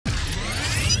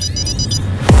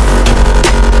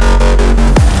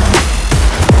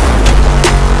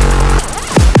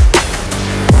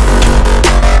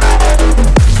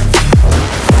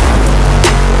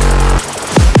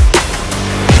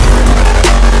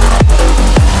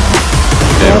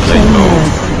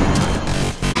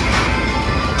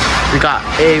We got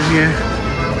Abe here,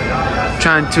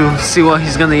 trying to see what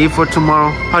he's gonna eat for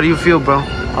tomorrow. How do you feel, bro?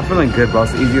 I'm feeling good, bro.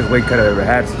 It's the easiest weight cut I've ever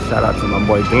had. So shout out to my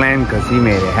boy Glenn, because he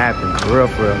made it happen. For real,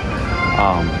 for real.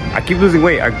 I keep losing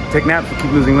weight. I take naps, I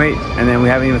keep losing weight, and then we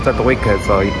haven't even started the weight cut,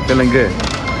 so feeling good.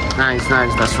 Nice,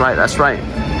 nice. That's right, that's right.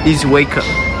 Easy weight cut.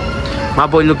 My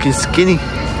boy looking skinny.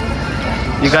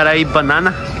 You gotta eat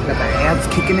banana. Got the abs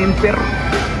kicking in, perro.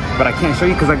 But I can't show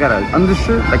you because I got an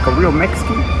undershirt, like a real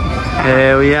Mexican.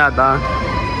 Hell yeah, dog.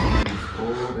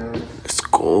 Let's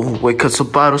go. Weight cut's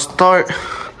about to start.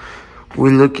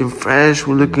 We're looking fresh.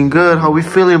 We're looking good. How we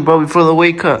feeling, bro, before the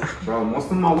weight cut? Bro, most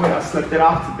of my weight, I slept it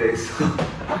off today, so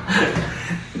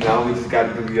now we just got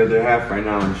to do the other half right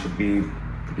now, and it should be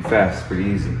pretty fast, pretty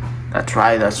easy. That's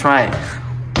right, that's right.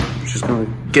 I'm just gonna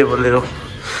give a little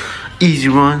easy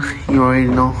run. You already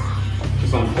know.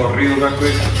 Some corrido real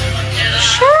quick.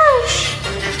 Shush.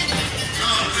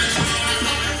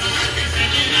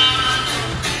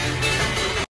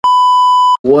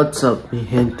 What's up, mi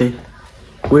gente?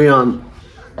 We're on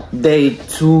day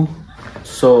 2,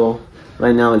 so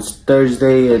right now it's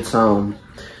Thursday. It's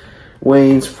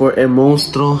weigh-ins for El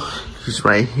Monstro. He's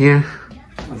right here.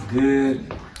 That's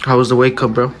good. How was the weight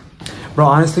cut, bro? Bro,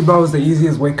 honestly, bro, it was the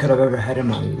easiest weight cut I've ever had in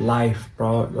my life,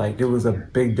 bro. Like, it was a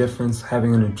big difference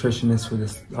having a nutritionist for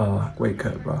this weight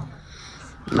cut, bro.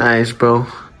 Nice, bro.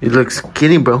 You look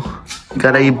skinny, bro. You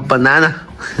gotta eat banana.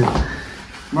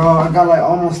 Bro, I got like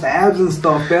almost abs and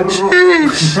stuff, perro.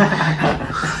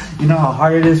 You know how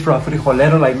hard it is for a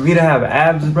frijolero like me to have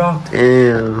abs, bro?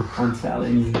 Damn. I'm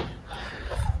telling you.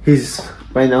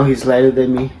 Right now he's lighter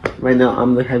than me. Right now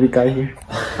I'm the heavy guy here.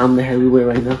 I'm the heavyweight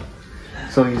right now.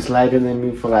 So he's lighter than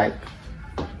me for like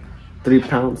 3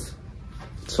 pounds.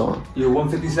 So you're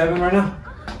 157 right now?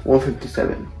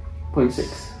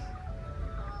 157.6.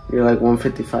 You're like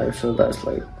 155, so that's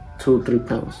like 2-3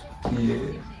 pounds.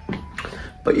 Yeah.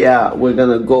 But yeah, we're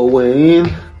gonna go weigh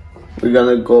in. We're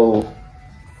gonna go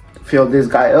fill this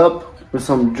guy up with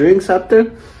some drinks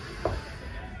after.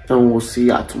 And we'll see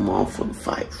y'all tomorrow for the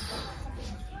fight.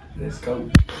 Let's go.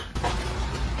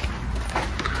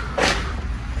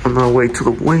 On our way to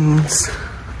the wings.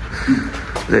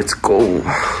 Let's go.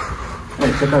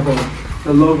 Hey, check out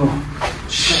the logo.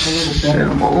 El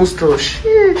Monstro,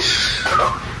 sheesh.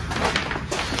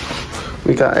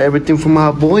 We got everything from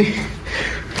our boy.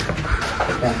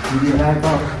 Yeah.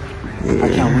 I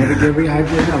can't wait to get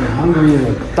rehydrated. I'm hungry as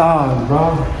a dog, bro.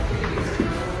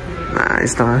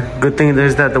 Nice, dog. Good thing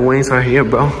is that the wings are here,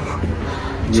 bro.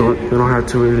 So we don't have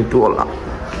to really do a lot.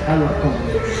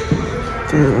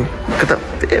 Damn, look at that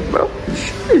fit, bro.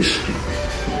 Sheesh.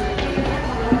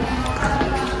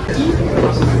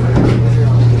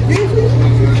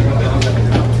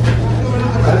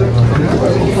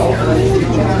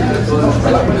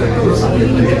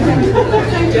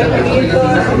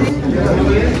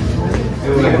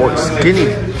 More skinny.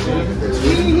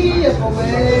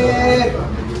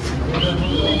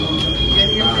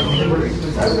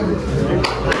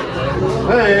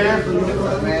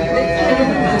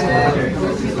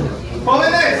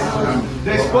 Jóvenes,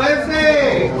 después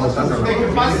de que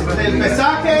pase del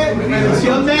pesaje,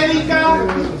 revisión médica,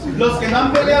 los que no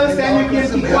han peleado este año aquí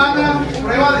en Tijuana,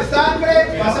 prueba de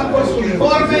sangre, pasan por su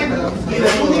uniforme y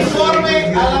del uniforme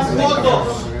a las fotos.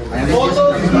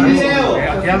 Fotos y video.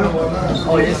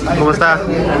 ¿Cómo está?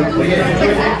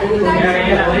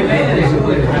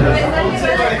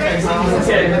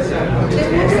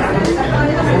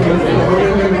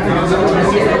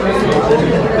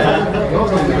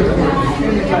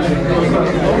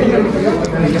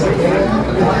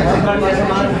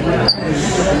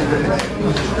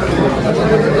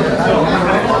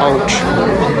 Ouch.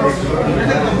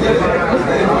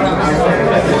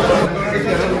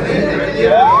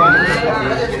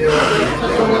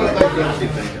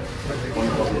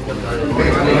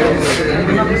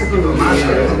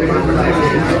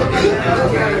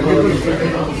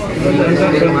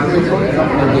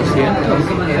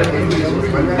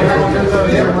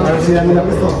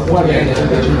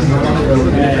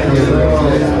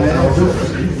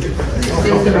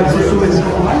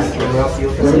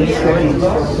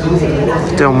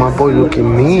 Damn, my boy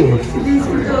looking mean.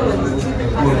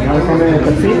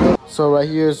 So right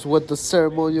here is what the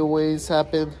ceremonial weigh-ins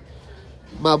happened.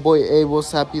 My boy Abe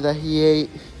was happy that he ate.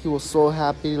 He was so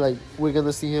happy. Like, we're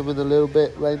gonna see him in a little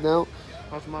bit right now.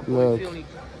 How's my boy feeling?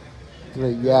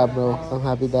 Like, yeah, bro, I'm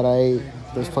happy that I ate.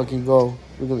 Let's fucking go.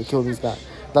 We're gonna kill this guy.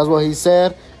 That's what he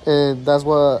said, and that's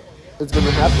what it's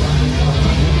gonna happen.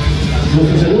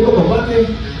 Nuestro segundo combate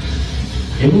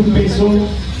en un peso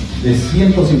de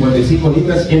 155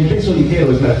 libras en peso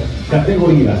ligero, es la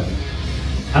categoría.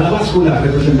 A la báscula,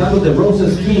 representando de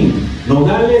Roses King,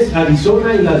 Nogales,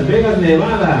 Arizona y Las Vegas,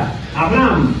 Nevada,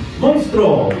 Abraham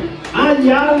Monstruo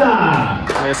Ayala.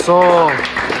 Eso.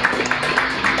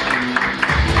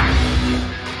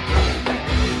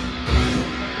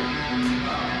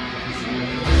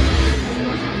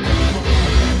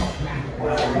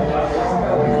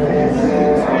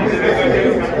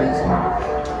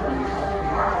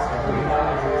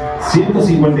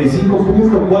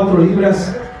 $155.4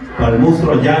 libras para el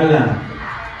Monstruo Ayala.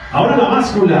 Ahora la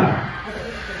báscula,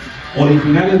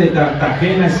 originario de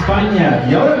Cartagena, España,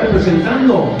 y ahora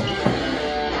representando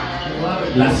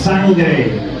la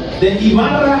sangre de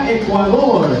Ibarra,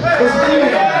 Ecuador.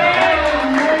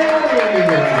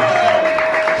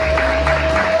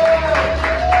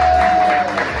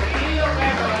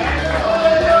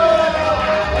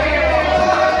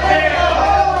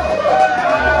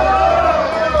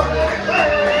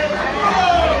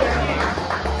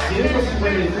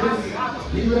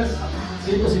 Libras,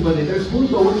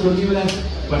 153.8 libras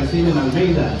para Steven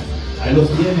Almeida. Ahí los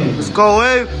tiene. Let's go,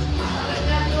 Wave.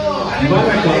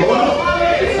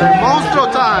 Monstruo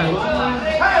time.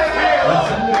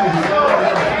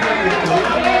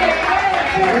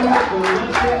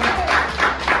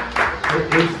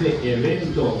 Este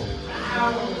evento.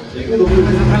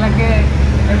 Ojalá que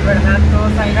en verdad todo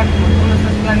salga como tú lo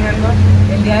estás planeando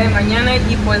el día de mañana.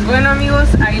 Y pues bueno, amigos,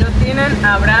 ahí lo tienen,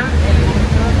 Abraham, el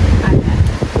monstruo Ayala.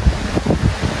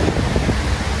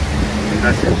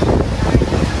 Gracias.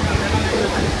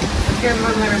 ¿Qué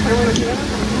más me refiero?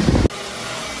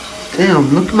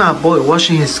 Damn, look at my boy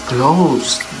washing his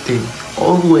clothes. Dude,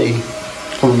 all the way.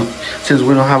 Since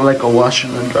we don't have like a washer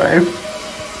and dryer.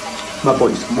 My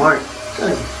boy's smart.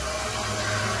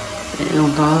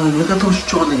 Damn, dog, look at those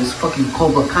chonies. Fucking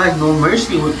Cobra Kai, no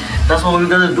mercy. That's what we're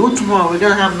gonna do tomorrow. We're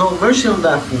gonna have no mercy on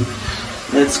that food.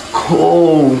 Let's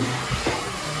go.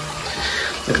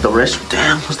 Look at the rest.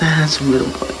 Damn, what's that handsome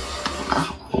little boy?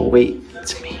 Oh, wait,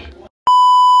 it's me.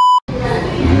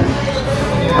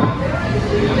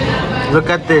 Look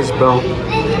at this, bro.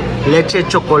 Leche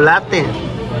chocolate.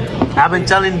 I've been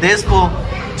telling this fool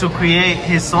to create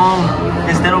his own,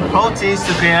 instead of proteins,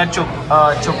 to create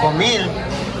a chocomil.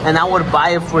 And I would buy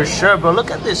it for sure, bro. Look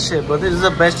at this shit, bro. This is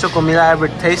the best chocomil I ever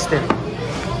tasted.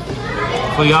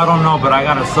 So y'all don't know, but I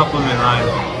got a supplement line.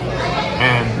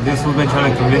 And this one's been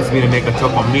trying to convince me to make a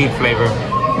chocomil flavor.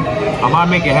 I might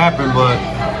make it happen, but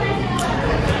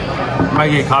I might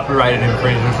get copyrighted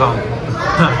infringed or something.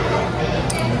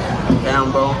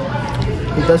 Damn, bro.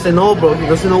 He doesn't know, bro. He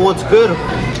doesn't know what's good.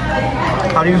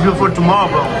 How do you feel for tomorrow,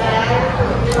 bro?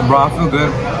 Bro, I feel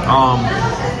good.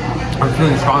 I'm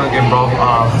feeling strong again, bro.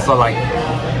 So like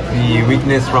the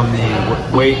weakness from the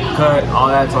weight cut, all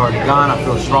that's already gone. I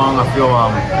feel strong. I feel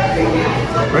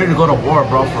ready to go to war,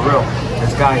 bro. For real.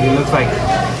 This guy, he looks like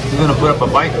he's gonna put up a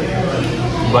fight,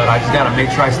 but I just gotta make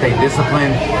sure I stay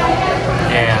disciplined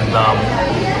and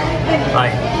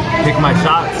like pick my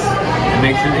shots and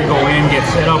make sure they go in, get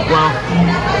set up well.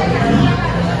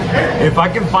 If I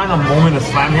can find a moment to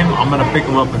slam him, I'm gonna pick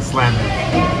him up and slam him.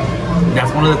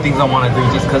 That's one of the things I want to do,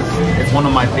 just because it's one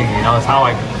of my things, you know. It's how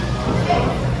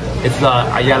it's the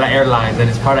Ayala Airlines, and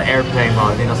it's part of airplane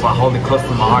mode, you know, so I hold it close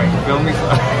to my heart, you feel me?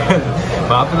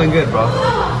 But I'm feeling good, bro.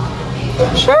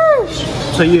 Sure.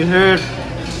 So you heard,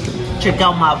 check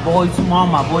out my boy tomorrow,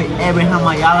 my boy Abraham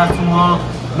Ayala tomorrow.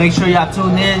 Make sure y'all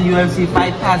tune in, UFC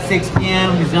Fight Pass, 6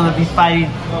 p.m. He's gonna be fighting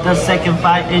the second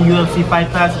fight in UFC Fight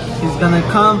Pass. He's gonna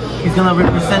come, he's gonna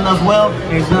represent us well,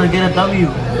 and he's gonna get a W.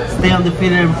 Stay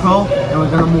undefeated in pro, and we're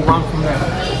gonna move on from there.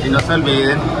 Y no se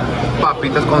olviden,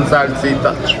 papitas con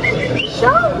salsita.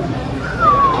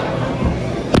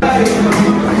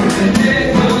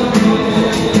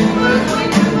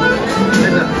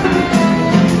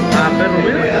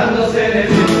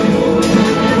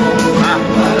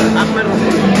 Perro.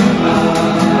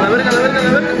 La verga, la verga, la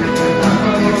verga.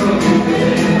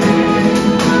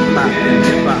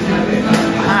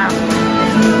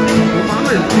 No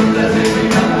mames.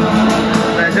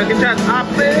 Jackie Chan. ¡A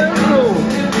perro!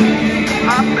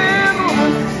 ¡A perro!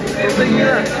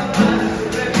 Enseguida.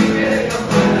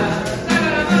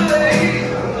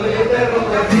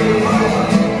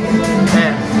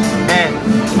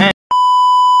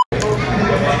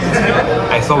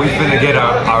 So we're gonna get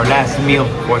our last meal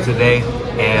for today,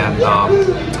 and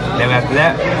then after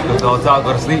that, go to the hotel,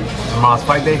 go to sleep. Tomorrow's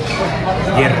fight day.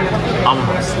 Get it.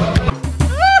 Vámonos.